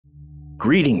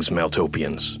Greetings,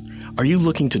 Meltopians. Are you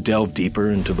looking to delve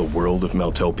deeper into the world of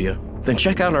Meltopia? Then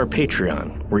check out our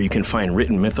Patreon, where you can find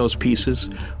written mythos pieces,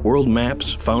 world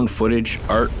maps, found footage,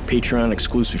 art,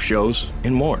 Patreon-exclusive shows,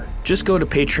 and more. Just go to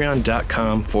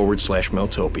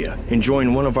patreon.com/Meltopia and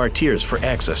join one of our tiers for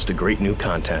access to great new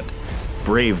content.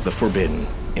 Brave the forbidden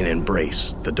and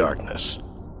embrace the darkness.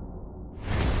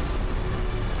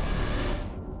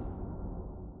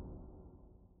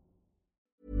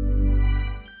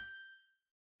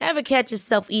 Ever catch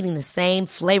yourself eating the same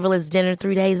flavorless dinner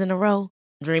 3 days in a row?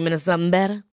 Dreaming of something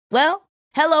better? Well,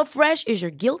 HelloFresh is your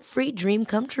guilt-free dream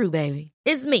come true, baby.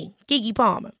 It's me, Keke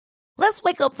Palmer. Let's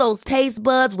wake up those taste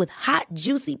buds with hot,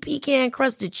 juicy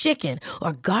pecan-crusted chicken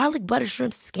or garlic butter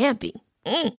shrimp scampi.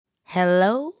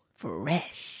 Hello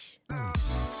Fresh.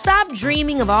 Stop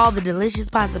dreaming of all the delicious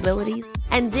possibilities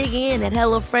and dig in at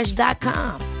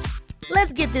HelloFresh.com.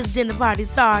 Let's get this dinner party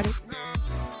started.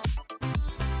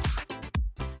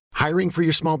 Hiring for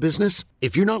your small business?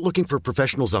 If you're not looking for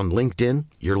professionals on LinkedIn,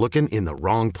 you're looking in the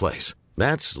wrong place.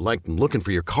 That's like looking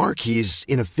for your car keys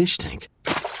in a fish tank.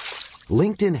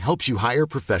 LinkedIn helps you hire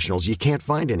professionals you can't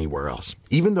find anywhere else,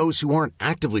 even those who aren't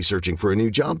actively searching for a new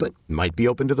job but might be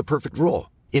open to the perfect role.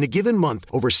 In a given month,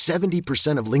 over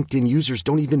 70% of LinkedIn users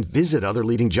don't even visit other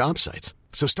leading job sites.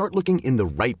 So start looking in the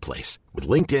right place. With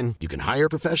LinkedIn, you can hire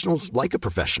professionals like a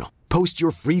professional. Post your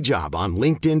free job on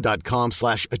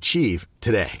linkedin.com/achieve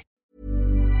today.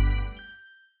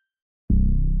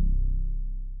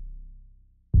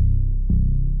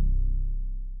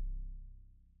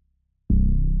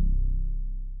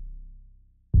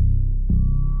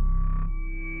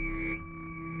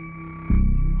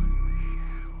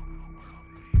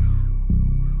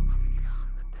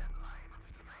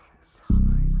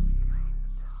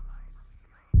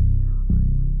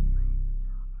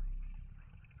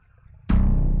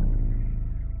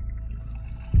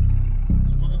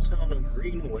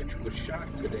 Greenwich was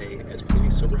shocked today as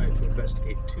police arrived to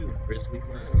investigate two grisly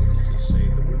murder witnesses say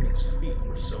the women's feet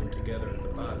were sewn together at the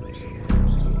bottoms and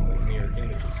corpses looked like mirror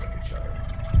images of each other.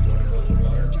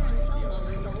 Stories all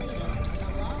over the latest in a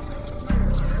long list of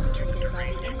murders perpetrated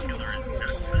by the infamous serial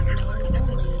killer known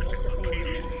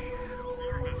only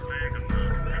as the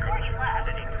Family. According last,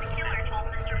 the killer told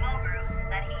Mr. Mulgrew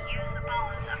that he used the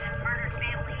bones of his murdered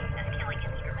family as killing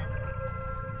instruments.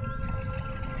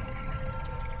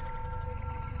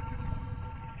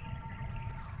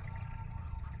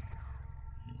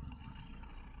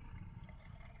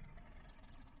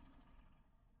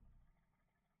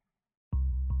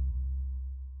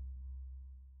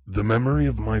 The memory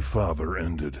of my father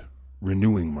ended,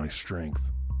 renewing my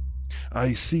strength.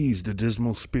 I seized a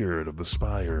dismal spirit of the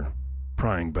spire,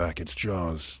 prying back its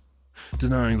jaws,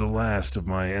 denying the last of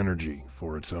my energy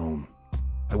for its own.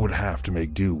 I would have to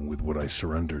make do with what I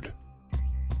surrendered.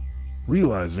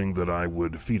 Realizing that I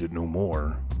would feed it no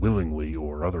more, willingly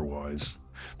or otherwise,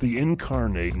 the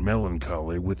incarnate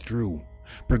melancholy withdrew,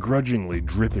 begrudgingly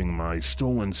dripping my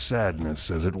stolen sadness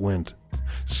as it went,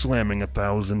 slamming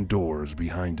 1,000 doors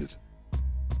behind it.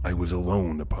 I was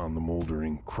alone upon the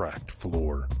moldering, cracked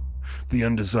floor, the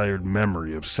undesired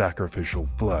memory of sacrificial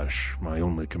flesh, my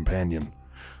only companion,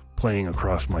 playing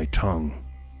across my tongue,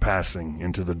 passing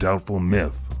into the doubtful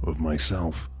myth of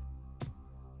myself.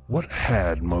 What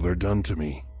had Mother done to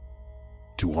me?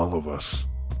 To all of us.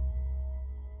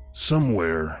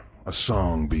 Somewhere, a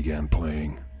song began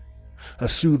playing. A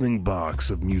soothing box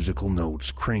of musical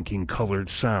notes cranking colored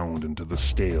sound into the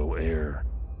stale air.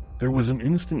 There was an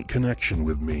instant connection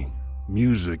with me,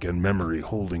 music and memory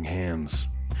holding hands.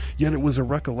 Yet it was a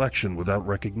recollection without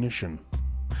recognition.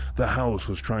 The house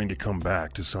was trying to come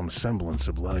back to some semblance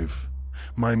of life,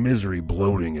 my misery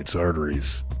bloating its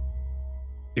arteries.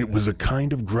 It was a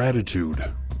kind of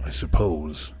gratitude, I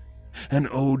suppose, an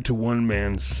ode to one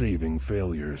man's saving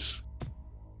failures.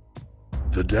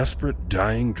 The desperate,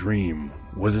 dying dream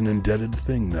was an indebted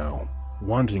thing now,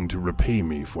 wanting to repay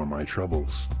me for my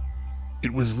troubles.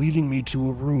 It was leading me to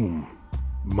a room,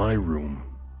 my room,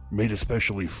 made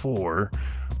especially for,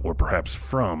 or perhaps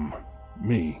from,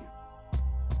 me.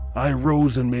 I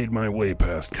rose and made my way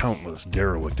past countless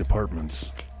derelict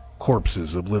apartments,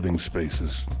 corpses of living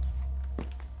spaces.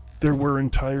 There were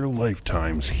entire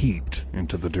lifetimes heaped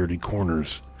into the dirty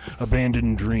corners,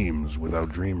 abandoned dreams without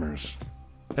dreamers.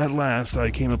 At last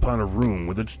I came upon a room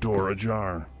with its door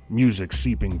ajar, music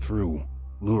seeping through,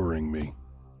 luring me.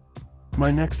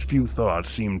 My next few thoughts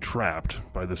seemed trapped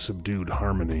by the subdued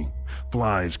harmony,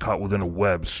 flies caught within a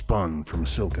web spun from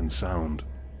silken sound.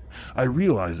 I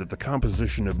realized that the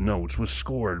composition of notes was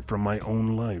scored from my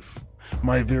own life.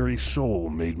 My very soul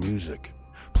made music,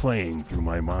 playing through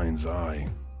my mind's eye.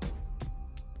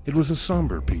 It was a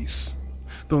somber piece,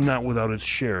 though not without its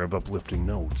share of uplifting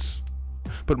notes.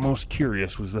 But most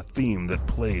curious was the theme that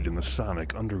played in the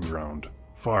sonic underground,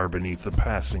 far beneath the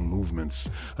passing movements,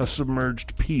 a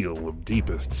submerged peal of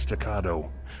deepest staccato,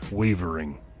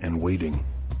 wavering and waiting.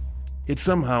 It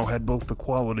somehow had both the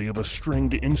quality of a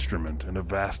stringed instrument and a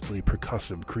vastly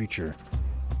percussive creature.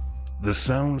 The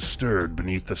sound stirred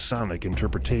beneath the sonic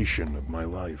interpretation of my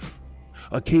life,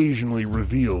 occasionally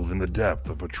revealed in the depth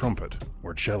of a trumpet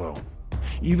or cello,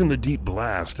 even the deep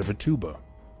blast of a tuba,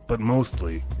 but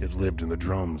mostly it lived in the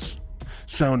drums,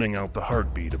 sounding out the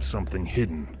heartbeat of something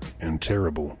hidden and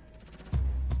terrible.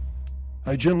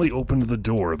 I gently opened the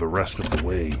door the rest of the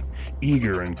way,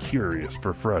 eager and curious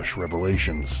for fresh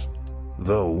revelations,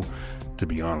 though, to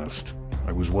be honest,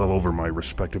 I was well over my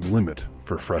respective limit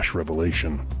for fresh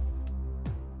revelation.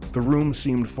 The room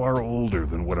seemed far older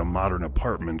than what a modern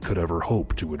apartment could ever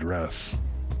hope to address.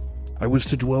 I was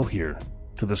to dwell here,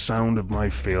 to the sound of my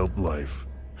failed life,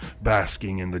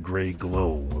 basking in the gray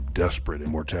glow of desperate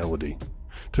immortality,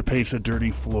 to pace a dirty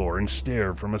floor and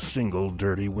stare from a single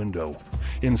dirty window,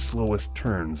 in slowest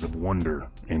turns of wonder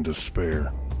and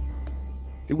despair.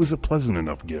 It was a pleasant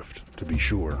enough gift, to be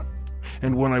sure,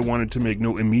 and one I wanted to make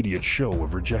no immediate show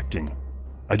of rejecting.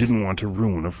 I didn't want to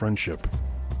ruin a friendship.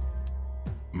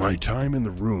 My time in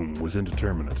the room was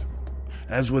indeterminate,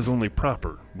 as was only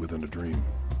proper within a dream.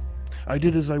 I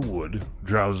did as I would,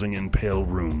 drowsing in pale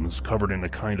rooms covered in a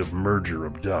kind of merger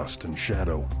of dust and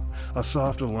shadow, a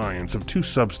soft alliance of two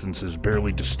substances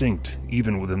barely distinct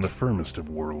even within the firmest of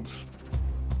worlds.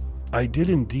 I did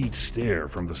indeed stare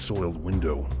from the soiled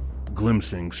window,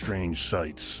 glimpsing strange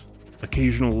sights.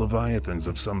 Occasional leviathans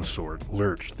of some sort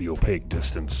lurched the opaque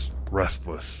distance,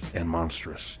 restless and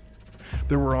monstrous.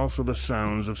 There were also the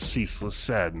sounds of ceaseless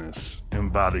sadness,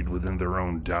 embodied within their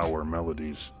own dour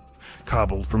melodies,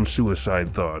 cobbled from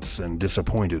suicide thoughts and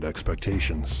disappointed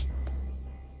expectations.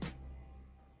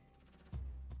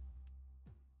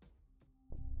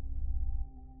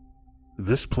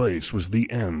 This place was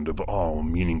the end of all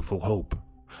meaningful hope,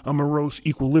 a morose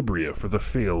equilibria for the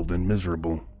failed and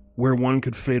miserable, where one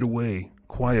could fade away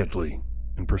quietly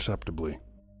and perceptibly.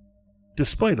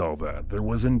 Despite all that, there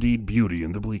was indeed beauty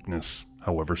in the bleakness,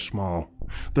 however small,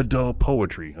 the dull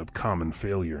poetry of common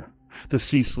failure, the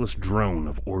ceaseless drone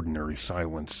of ordinary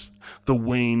silence, the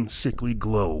wan, sickly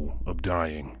glow of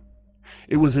dying.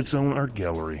 It was its own art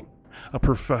gallery, a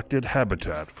perfected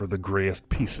habitat for the grayest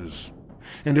pieces,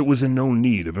 and it was in no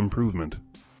need of improvement,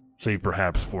 save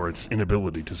perhaps for its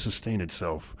inability to sustain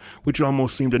itself, which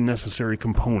almost seemed a necessary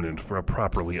component for a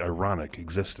properly ironic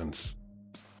existence.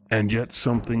 And yet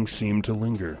something seemed to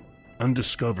linger,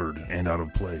 undiscovered and out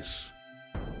of place.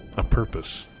 A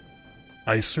purpose.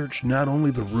 I searched not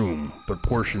only the room, but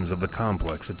portions of the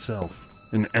complex itself,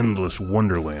 an endless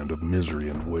wonderland of misery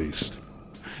and waste.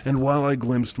 And while I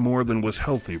glimpsed more than was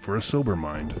healthy for a sober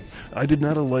mind, I did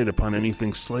not alight upon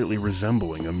anything slightly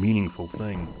resembling a meaningful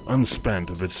thing,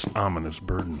 unspent of its ominous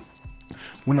burden.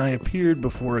 When I appeared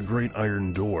before a great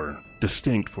iron door,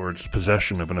 distinct for its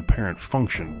possession of an apparent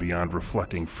function beyond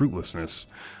reflecting fruitlessness,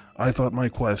 I thought my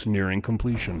quest nearing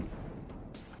completion.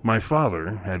 My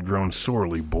father had grown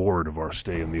sorely bored of our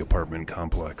stay in the apartment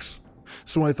complex,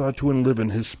 so I thought to enliven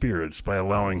his spirits by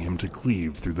allowing him to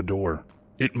cleave through the door.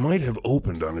 It might have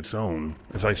opened on its own,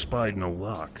 as I spied no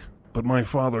lock, but my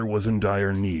father was in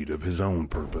dire need of his own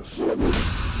purpose.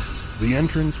 The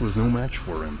entrance was no match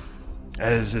for him,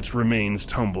 as its remains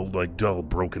tumbled like dull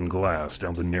broken glass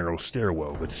down the narrow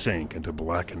stairwell that sank into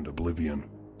blackened oblivion.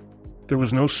 There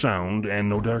was no sound and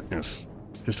no darkness,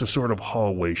 just a sort of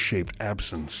hallway-shaped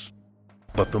absence.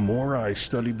 But the more I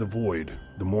studied the void,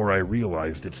 the more I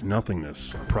realized its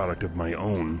nothingness, a product of my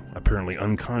own, apparently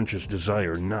unconscious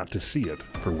desire not to see it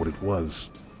for what it was.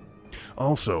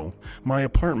 Also, my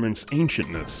apartment's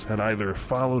ancientness had either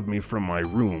followed me from my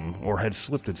room or had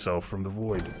slipped itself from the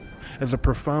void, as a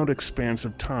profound expanse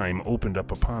of time opened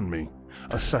up upon me,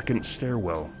 a second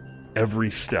stairwell, every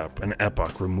step an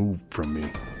epoch removed from me,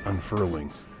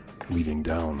 unfurling, leading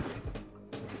down.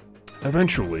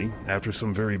 Eventually, after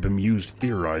some very bemused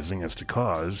theorizing as to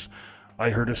cause,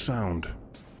 I heard a sound.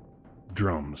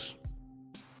 Drums.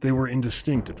 They were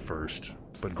indistinct at first,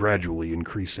 but gradually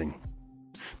increasing.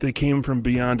 They came from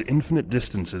beyond infinite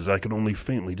distances I could only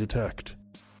faintly detect.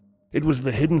 It was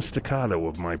the hidden staccato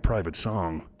of my private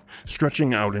song,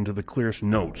 stretching out into the clearest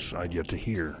notes I'd yet to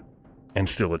hear. And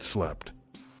still it slept,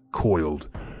 coiled,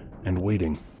 and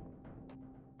waiting.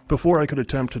 Before I could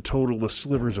attempt to total the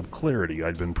slivers of clarity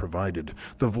I'd been provided,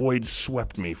 the void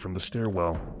swept me from the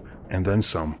stairwell, and then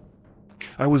some.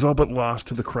 I was all but lost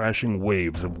to the crashing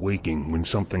waves of waking when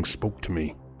something spoke to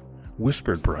me,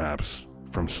 whispered perhaps,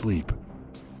 from sleep.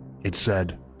 It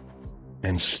said,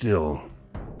 "And still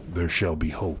there shall be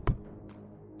hope."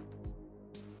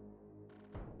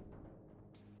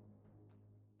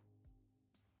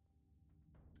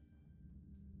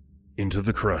 Into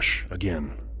the crush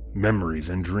again. Memories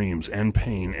and dreams and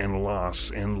pain and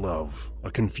loss and love.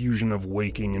 A confusion of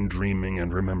waking and dreaming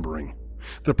and remembering.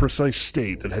 The precise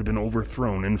state that had been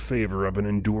overthrown in favor of an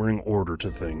enduring order to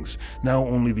things, now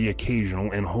only the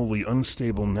occasional and wholly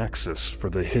unstable nexus for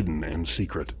the hidden and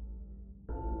secret.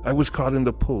 I was caught in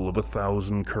the pull of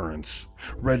 1,000 currents,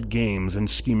 red games and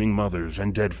scheming mothers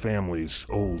and dead families,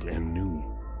 old and new.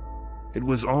 It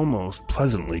was almost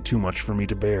pleasantly too much for me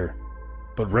to bear.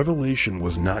 But revelation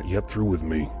was not yet through with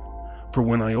me, for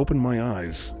when I opened my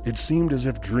eyes, it seemed as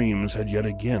if dreams had yet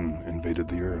again invaded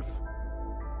the earth.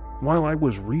 While I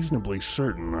was reasonably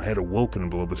certain I had awoken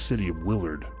below the city of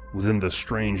Willard, within the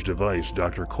strange device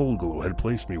Dr. Coldglow had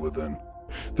placed me within,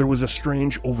 there was a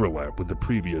strange overlap with the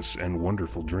previous and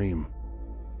wonderful dream.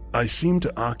 I seemed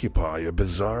to occupy a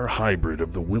bizarre hybrid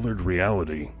of the Willard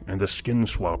reality and the skin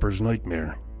swapper's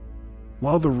nightmare.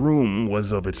 While the room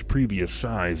was of its previous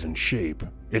size and shape,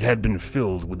 it had been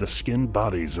filled with the skinned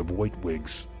bodies of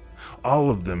whitewigs,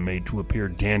 all of them made to appear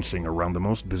dancing around the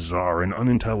most bizarre and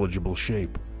unintelligible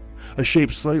shape, a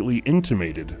shape slightly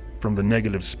intimated from the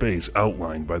negative space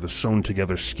outlined by the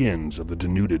sewn-together skins of the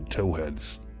denuded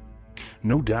towheads.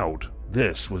 No doubt,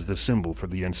 this was the symbol for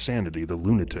the insanity the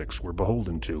lunatics were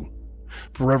beholden to,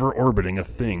 forever orbiting a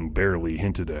thing barely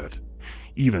hinted at,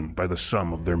 even by the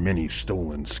sum of their many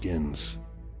stolen skins.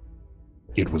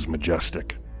 It was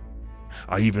majestic.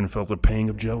 I even felt a pang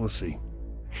of jealousy.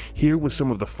 Here was some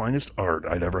of the finest art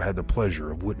I'd ever had the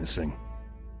pleasure of witnessing.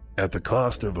 At the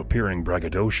cost of appearing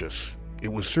braggadocious, it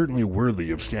was certainly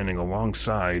worthy of standing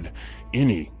alongside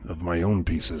any of my own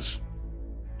pieces.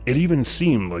 It even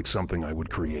seemed like something I would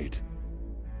create.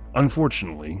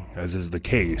 Unfortunately, as is the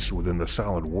case within the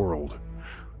solid world,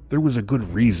 there was a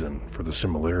good reason for the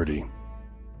similarity.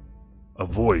 A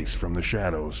voice from the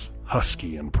shadows,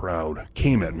 husky and proud,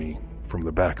 came at me from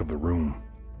the back of the room.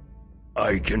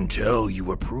 "I can tell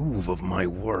you approve of my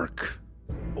work.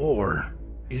 Or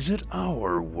is it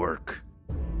our work?"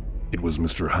 It was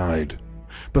Mr. Hyde,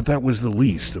 but that was the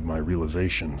least of my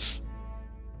realizations.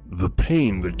 The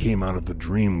pain that came out of the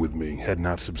dream with me had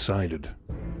not subsided,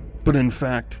 but in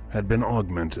fact had been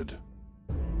augmented.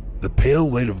 The pale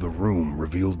light of the room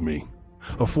revealed me,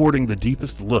 affording the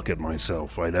deepest look at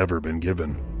myself I'd ever been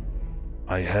given.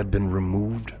 I had been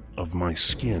removed of my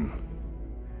skin.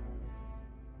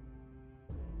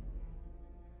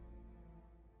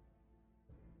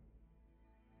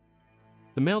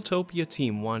 The Maeltopia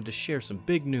team wanted to share some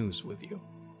big news with you.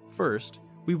 First,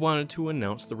 we wanted to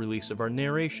announce the release of our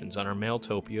narrations on our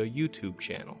Maeltopia YouTube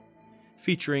channel.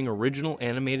 Featuring original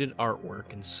animated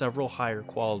artwork and several higher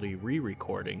quality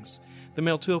re-recordings, the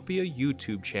Maeltopia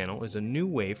YouTube channel is a new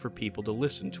way for people to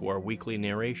listen to our weekly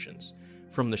narrations,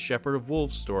 from the Shepherd of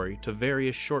Wolves story to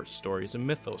various short stories and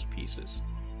mythos pieces.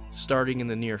 Starting in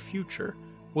the near future,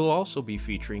 we'll also be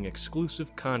featuring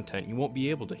exclusive content you won't be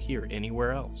able to hear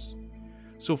anywhere else.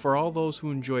 So for all those who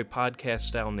enjoy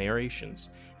podcast-style narrations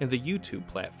and the YouTube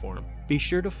platform, be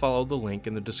sure to follow the link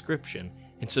in the description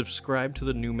and subscribe to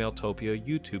the new Maeltopia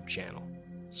YouTube channel.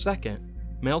 Second,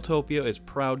 Maeltopia is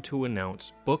proud to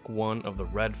announce Book 1 of the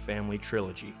Red Family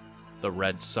Trilogy, The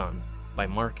Red Sun, by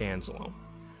Mark Anzalone.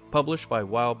 Published by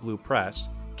Wild Blue Press,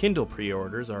 Kindle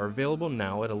pre-orders are available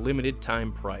now at a limited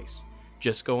time price.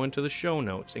 Just go into the show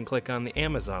notes and click on the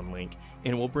Amazon link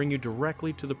and it will bring you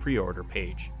directly to the pre-order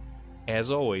page.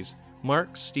 As always,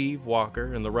 Mark, Steve,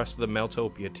 Walker, and the rest of the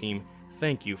Maeltopia team,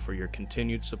 thank you for your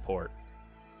continued support.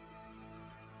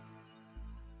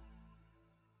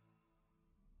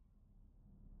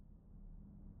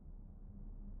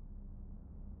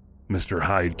 Mr.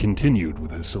 Hyde continued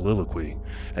with his soliloquy,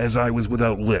 as I was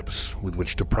without lips with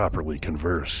which to properly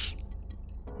converse.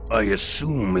 "I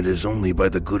assume it is only by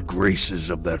the good graces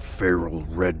of that feral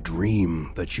red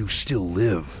dream that you still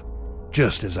live,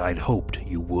 just as I'd hoped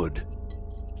you would.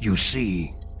 You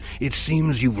see, it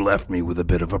seems you've left me with a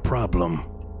bit of a problem.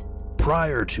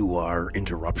 Prior to our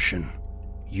interruption,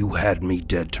 you had me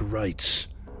dead to rights,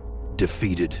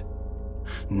 defeated.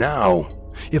 Now,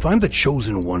 if I'm the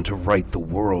chosen one to right the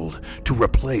world, to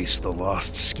replace the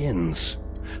lost skins,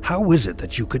 how is it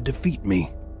that you could defeat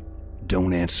me?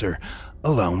 Don't answer.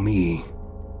 Allow me.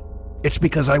 It's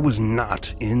because I was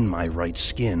not in my right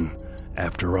skin,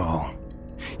 after all.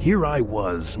 Here I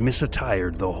was,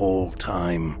 misattired the whole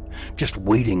time, just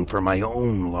waiting for my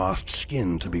own lost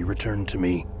skin to be returned to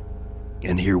me.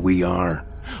 And here we are,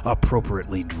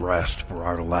 appropriately dressed for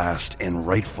our last and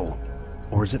rightful,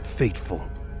 or is it fateful,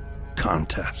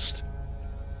 contest.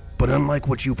 But unlike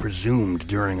what you presumed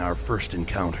during our first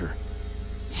encounter,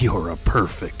 you're a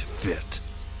perfect fit.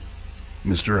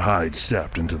 Mr. Hyde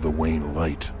stepped into the wan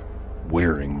light,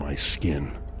 wearing my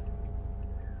skin.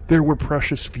 There were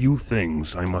precious few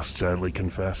things, I must sadly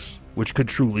confess, which could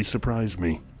truly surprise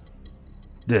me.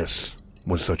 This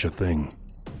was such a thing.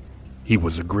 He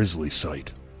was a grisly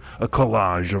sight, a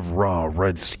collage of raw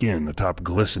red skin atop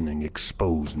glistening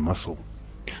exposed muscle.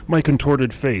 My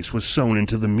contorted face was sewn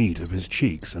into the meat of his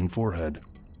cheeks and forehead.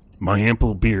 My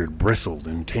ample beard bristled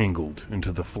and tangled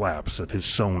into the flaps of his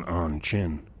sewn-on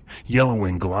chin,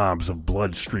 yellowing globs of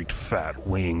blood-streaked fat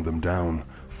weighing them down,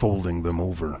 folding them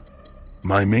over.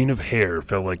 My mane of hair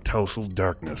fell like tousled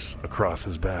darkness across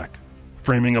his back,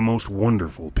 framing a most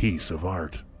wonderful piece of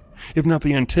art. If not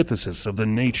the antithesis of the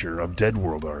nature of Dead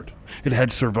World art, it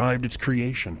had survived its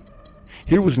creation.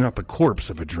 Here was not the corpse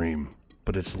of a dream,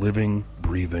 but its living,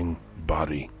 breathing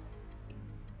body.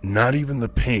 Not even the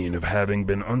pain of having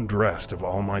been undressed of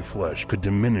all my flesh could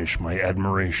diminish my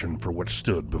admiration for what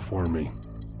stood before me.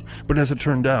 But as it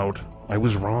turned out, I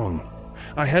was wrong.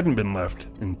 I hadn't been left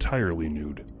entirely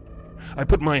nude. I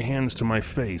put my hands to my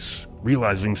face,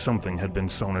 realizing something had been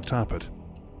sewn atop it.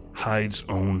 Hyde's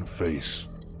own face.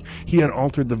 He had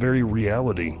altered the very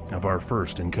reality of our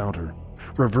first encounter,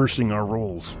 reversing our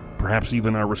roles, perhaps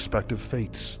even our respective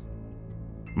fates.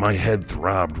 My head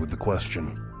throbbed with the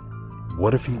question,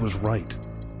 what if he was right?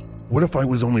 What if I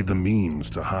was only the means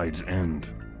to Hyde's end?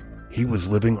 He was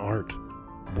living art.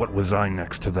 What was I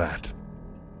next to that?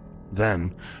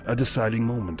 Then, a deciding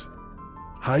moment.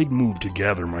 Hyde moved to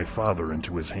gather my father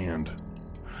into his hand.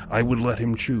 I would let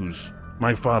him choose.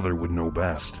 My father would know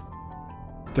best.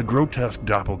 The grotesque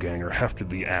doppelganger hefted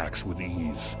the axe with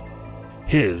ease.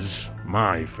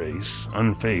 My face,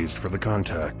 unfazed for the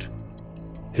contact.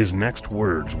 His next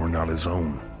words were not his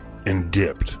own, and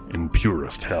dipped in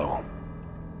purest hell.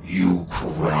 You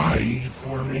cried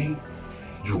for me?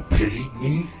 You pitied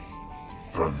me?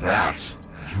 For that,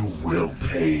 you will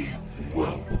pay,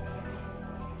 whelp.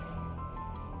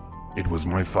 It was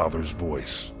my father's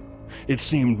voice. It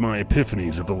seemed my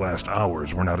epiphanies of the last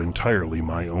hours were not entirely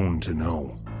my own to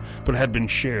know, but had been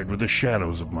shared with the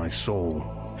shadows of my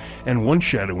soul, and one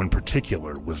shadow in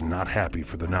particular was not happy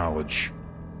for the knowledge.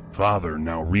 Father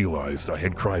now realized I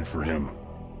had cried for him,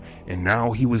 and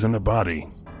now he was in a body,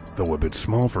 though a bit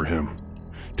small for him,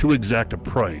 to exact a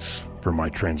price for my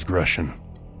transgression.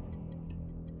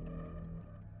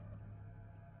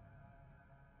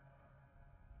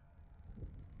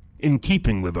 In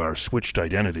keeping with our switched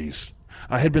identities,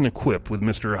 I had been equipped with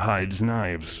Mr. Hyde's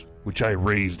knives, which I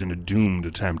raised in a doomed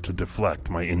attempt to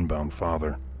deflect my inbound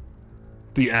father.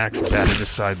 The axe batted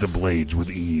aside the blades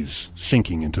with ease,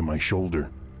 sinking into my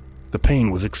shoulder. The pain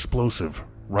was explosive,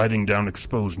 riding down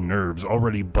exposed nerves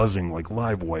already buzzing like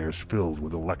live wires filled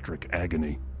with electric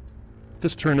agony.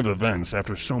 This turn of events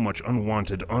after so much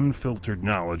unwanted, unfiltered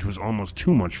knowledge was almost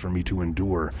too much for me to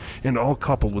endure, and all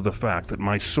coupled with the fact that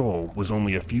my soul was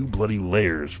only a few bloody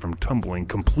layers from tumbling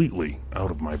completely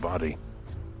out of my body.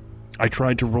 I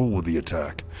tried to roll with the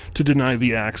attack, to deny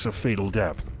the axe a fatal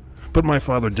depth, but my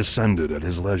father descended at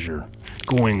his leisure,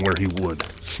 going where he would,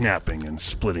 snapping and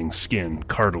splitting skin,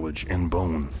 cartilage, and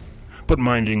bone, but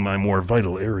minding my more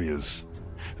vital areas.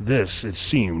 This, it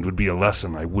seemed, would be a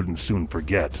lesson I wouldn't soon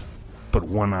forget, but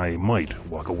one I might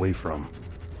walk away from.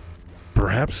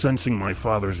 Perhaps sensing my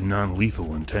father's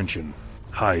non-lethal intention,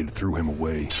 Hyde threw him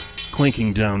away,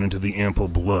 clanking down into the ample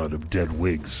blood of dead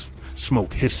wigs,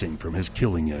 smoke hissing from his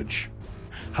killing edge.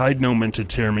 Hyde now meant to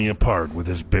tear me apart with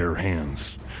his bare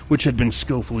hands, which had been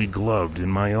skillfully gloved in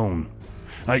my own.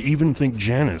 I even think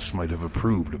Janice might have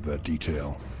approved of that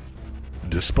detail.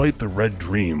 Despite the red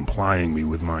dream plying me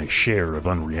with my share of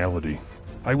unreality,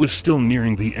 I was still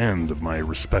nearing the end of my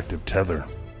respective tether.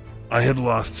 I had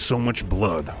lost so much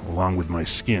blood, along with my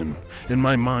skin, and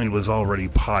my mind was already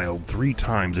piled 3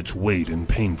 times its weight in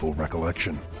painful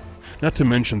recollection. Not to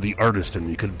mention the artist in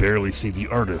me could barely see the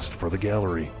artist for the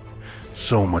gallery.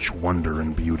 So much wonder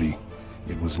and beauty.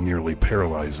 It was nearly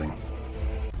paralyzing.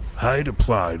 Hyde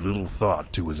applied little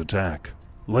thought to his attack,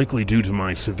 likely due to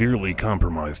my severely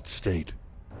compromised state.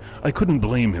 I couldn't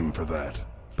blame him for that,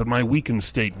 but my weakened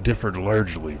state differed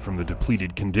largely from the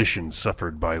depleted condition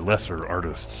suffered by lesser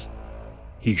artists.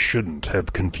 He shouldn't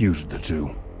have confused the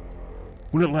two.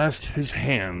 When at last his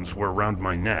hands were around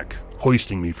my neck,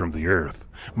 hoisting me from the earth,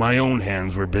 my own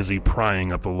hands were busy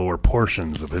prying up the lower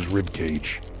portions of his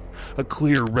ribcage. A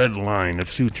clear red line of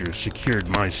sutures secured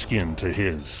my skin to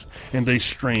his, and they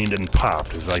strained and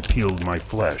popped as I peeled my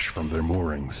flesh from their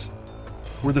moorings.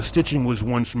 Where the stitching was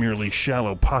once merely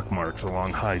shallow pockmarks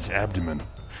along Hyde's abdomen,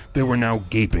 There were now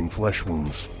gaping flesh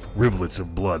wounds, rivulets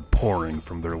of blood pouring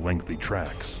from their lengthy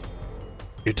tracks.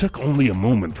 It took only a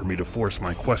moment for me to force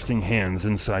my questing hands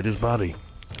inside his body,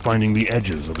 finding the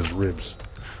edges of his ribs.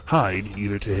 Hyde,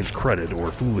 either to his credit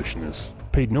or foolishness,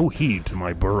 paid no heed to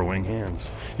my burrowing hands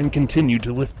and continued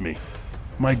to lift me,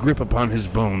 my grip upon his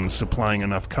bones supplying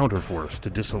enough counterforce to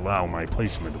disallow my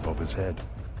placement above his head.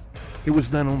 It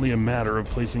was then only a matter of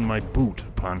placing my boot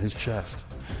upon his chest,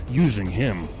 using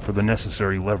him for the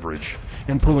necessary leverage,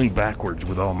 and pulling backwards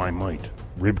with all my might,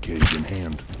 ribcage in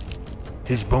hand.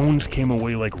 His bones came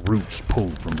away like roots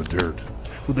pulled from the dirt,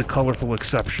 with the colorful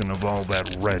exception of all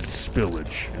that red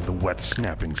spillage and the wet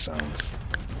snapping sounds.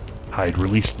 Hyde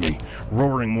released me,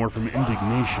 roaring more from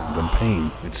indignation than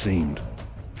pain, it seemed.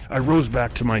 I rose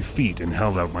back to my feet and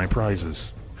held out my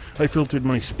prizes. I filtered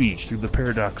my speech through the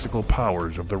paradoxical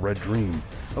powers of the Red Dream,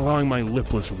 allowing my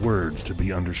lipless words to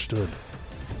be understood.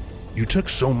 You took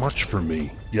so much from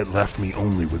me, yet left me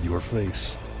only with your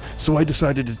face. So I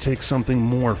decided to take something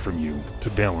more from you to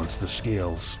balance the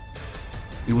scales.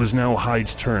 It was now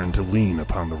Hyde's turn to lean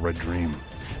upon the Red Dream,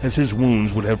 as his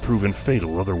wounds would have proven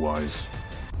fatal otherwise.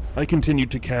 I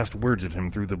continued to cast words at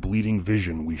him through the bleeding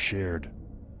vision we shared.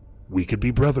 We could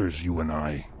be brothers, you and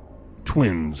I.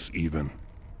 Twins, even.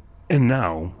 And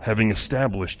now, having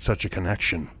established such a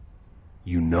connection,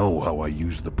 you know how I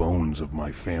use the bones of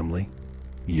my family?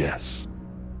 Yes.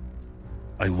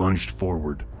 I lunged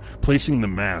forward, placing the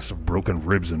mass of broken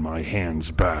ribs in my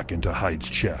hands back into Hyde's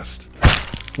chest.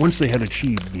 Once they had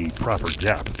achieved the proper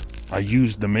depth, I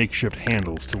used the makeshift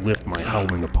handles to lift my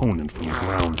howling opponent from the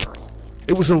ground.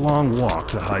 It was a long walk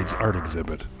to Hyde's art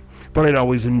exhibit, but I'd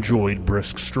always enjoyed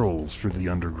brisk strolls through the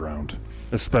underground,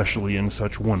 especially in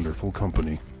such wonderful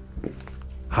company.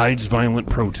 Hyde's violent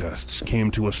protests came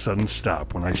to a sudden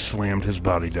stop when I slammed his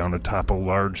body down atop a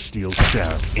large steel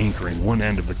shaft anchoring one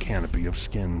end of the canopy of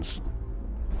skins.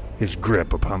 His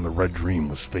grip upon the Red Dream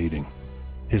was fading,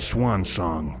 his swan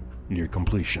song near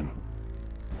completion.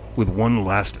 With one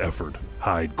last effort,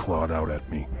 Hyde clawed out at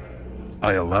me.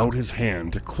 I allowed his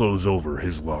hand to close over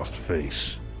his lost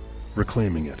face,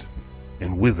 reclaiming it,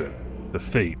 and with it, the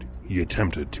fate he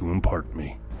attempted to impart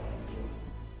me.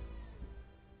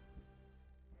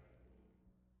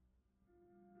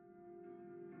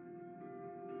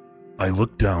 I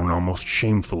looked down almost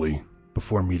shamefully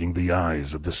before meeting the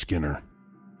eyes of the Skinner.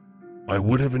 I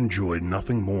would have enjoyed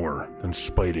nothing more than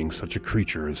spiting such a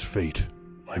creature as fate,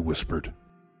 I whispered.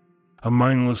 A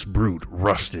mindless brute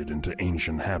rusted into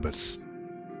ancient habits.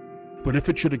 But if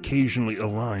it should occasionally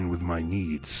align with my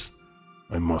needs,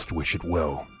 I must wish it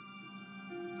well.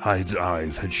 Hyde's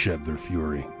eyes had shed their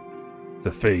fury,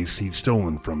 the face he'd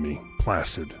stolen from me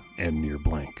placid and near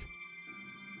blank.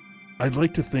 I'd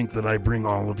like to think that I bring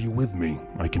all of you with me,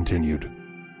 I continued,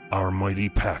 our mighty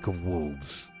pack of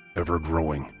wolves, ever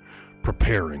growing,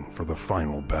 preparing for the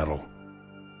final battle.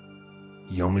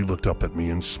 He only looked up at me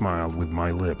and smiled with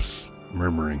my lips,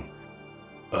 murmuring,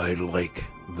 I'd like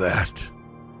that,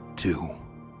 too.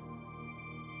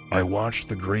 I watched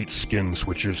the great skin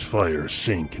switcher's fire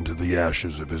sink into the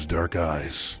ashes of his dark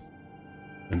eyes,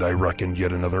 and I reckoned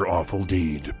yet another awful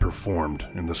deed performed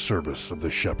in the service of the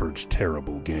shepherd's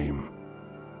terrible game.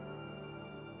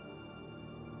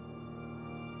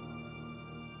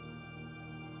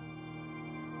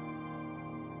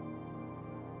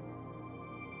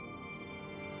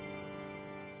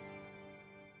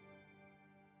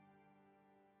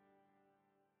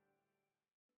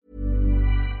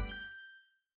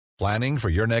 Planning for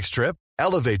your next trip?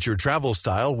 Elevate your travel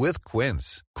style with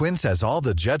Quince. Quince has all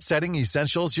the jet-setting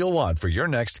essentials you'll want for your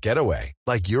next getaway,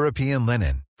 like European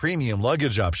linen, premium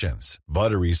luggage options,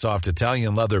 buttery soft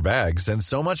Italian leather bags, and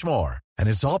so much more. And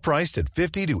it's all priced at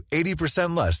 50 to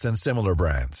 80% less than similar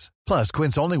brands. Plus,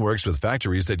 Quince only works with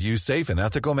factories that use safe and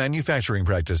ethical manufacturing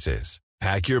practices.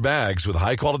 Pack your bags with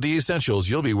high-quality essentials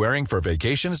you'll be wearing for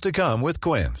vacations to come with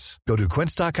Quince. Go to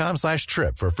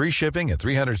quince.com/trip for free shipping and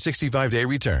 365-day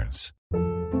returns.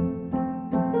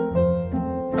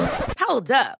 Hold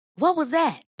up. What was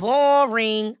that?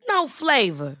 Boring. No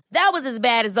flavor. That was as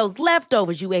bad as those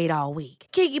leftovers you ate all week.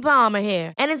 Keke Palmer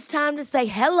here. And it's time to say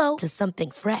hello to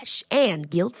something fresh and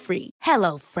guilt-free.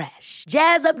 Hello Fresh.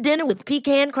 Jazz up dinner with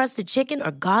pecan-crusted chicken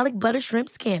or garlic butter shrimp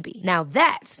scampi. Now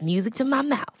that's music to my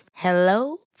mouth.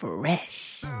 Hello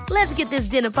Fresh. Let's get this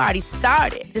dinner party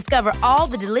started. Discover all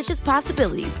the delicious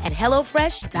possibilities at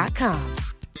HelloFresh.com.